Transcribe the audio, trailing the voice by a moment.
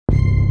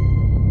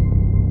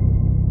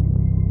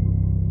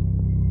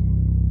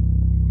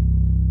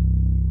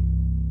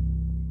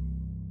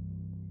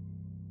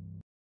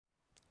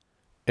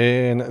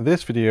In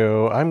this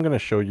video, I'm going to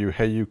show you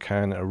how you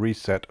can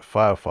reset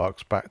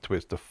Firefox back to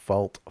its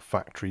default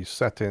factory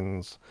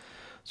settings.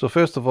 So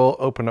first of all,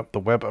 open up the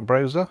web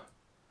browser.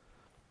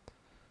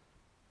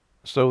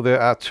 So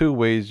there are two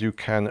ways you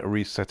can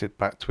reset it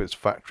back to its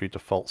factory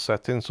default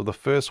settings. So the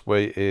first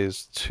way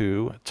is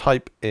to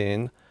type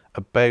in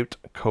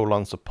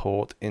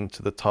about:support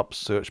into the top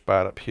search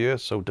bar up here.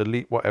 So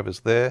delete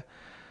whatever's there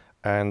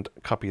and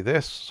copy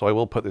this. So I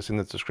will put this in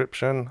the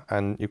description,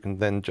 and you can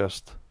then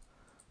just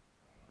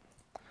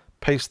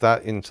paste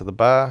that into the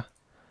bar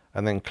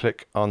and then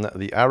click on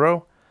the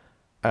arrow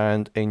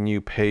and a new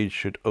page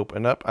should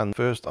open up, and the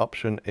first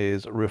option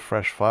is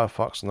refresh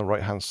Firefox on the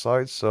right hand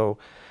side. So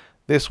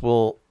this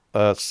will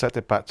set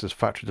it back to its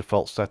factory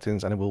default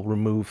settings, and it will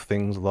remove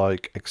things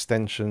like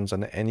extensions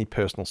and any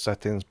personal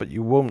settings, but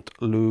you won't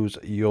lose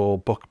your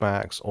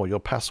bookmarks or your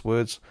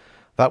passwords.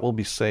 That will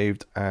be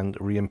saved and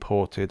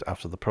re-imported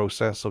after the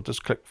process. So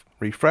just click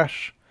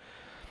refresh.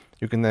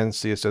 You can then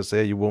see it says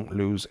there you won't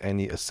lose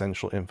any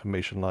essential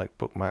information like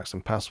bookmarks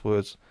and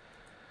passwords.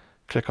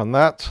 Click on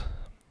that,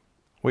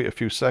 wait a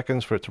few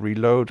seconds for it to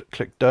reload,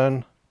 click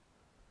done,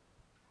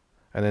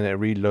 and then it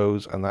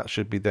reloads, and that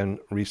should be then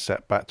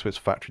reset back to its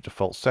factory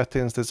default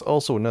settings. There's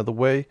also another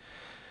way.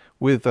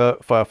 With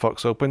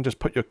Firefox open, just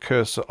put your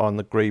cursor on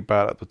the grey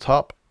bar at the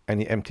top,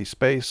 any empty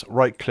space,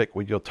 right click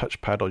with your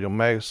touchpad or your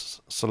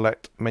mouse,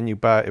 select menu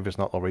bar if it's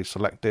not already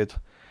selected,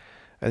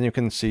 and you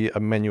can see a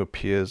menu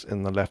appears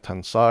in the left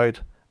hand side,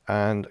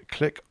 and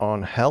click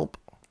on help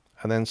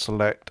and then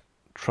select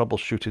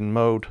troubleshooting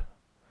mode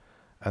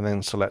and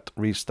then select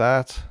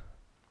restart,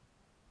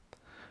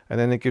 and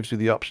then it gives you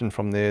the option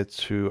from there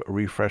to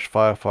refresh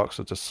Firefox.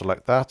 So just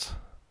select that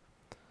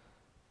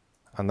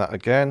and that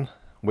again,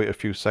 wait a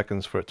few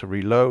seconds for it to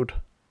reload.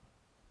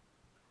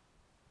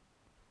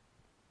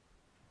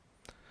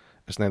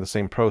 It's now the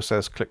same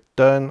process, click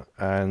done,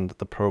 and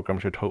the program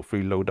should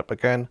hopefully load up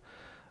again.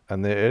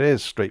 And there it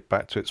is, straight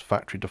back to its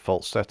factory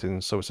default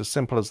settings. So it's as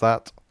simple as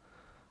that.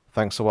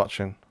 Thanks for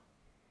watching.